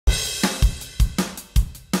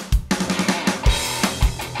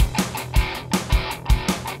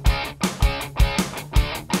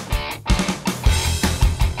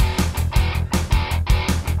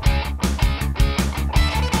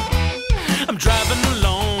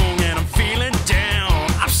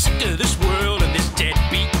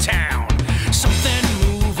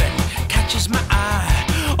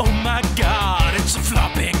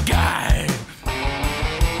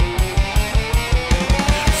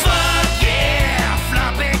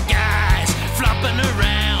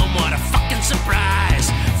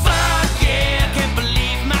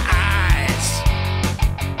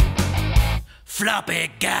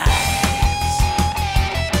Floppy Guys.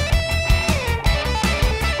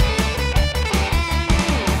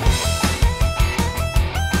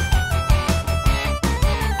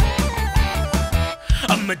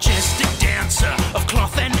 A majestic dancer of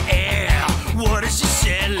cloth and air. What is he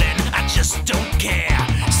selling? I just don't care.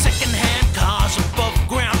 Second-hand cars, above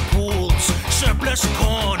ground pools, surplus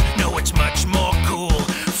corn, no, it's much more cool.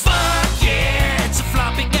 Fuck yeah, it's a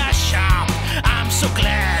Floppy Guy shop. I'm so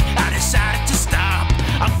glad I decided to stop.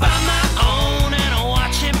 I found my own and I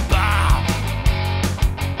watch him bob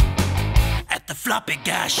at the Floppy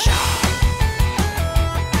Guy shop.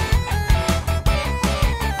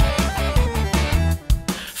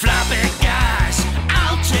 Floppy Guys,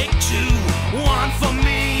 I'll take two. One for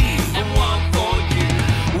me and one for you.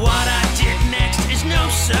 What I did next is no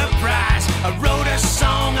surprise. I wrote a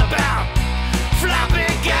song about Floppy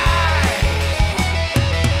Guy.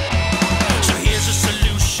 So here's a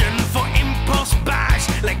solution for impulse buys,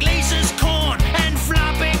 like lasers, corn, and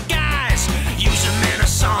Floppy Guys. Use them in a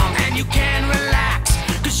song and you can relax,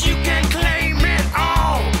 'cause you can claim it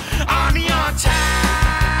all on your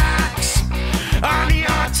tax. On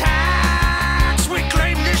your tax, we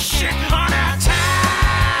claim this shit on our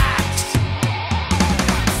tax.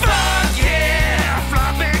 Fuck yeah,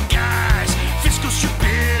 Floppy Guys, fiscal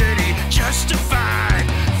stupidity justified.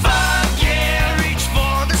 Fuck yeah, reach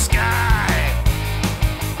for the sky.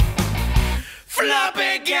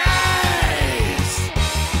 Floppy Guys.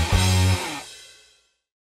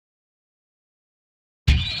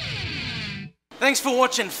 Thanks for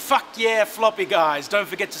watching Fuck Yeah Floppy Guys. Don't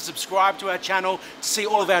forget to subscribe to our channel to see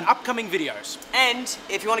all of our upcoming videos. And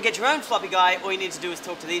if you want to get your own Floppy Guy, all you need to do is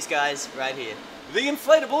talk to these guys right here. The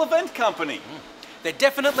Inflatable Event Company. They're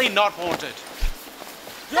definitely not haunted.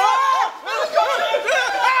 Yeah!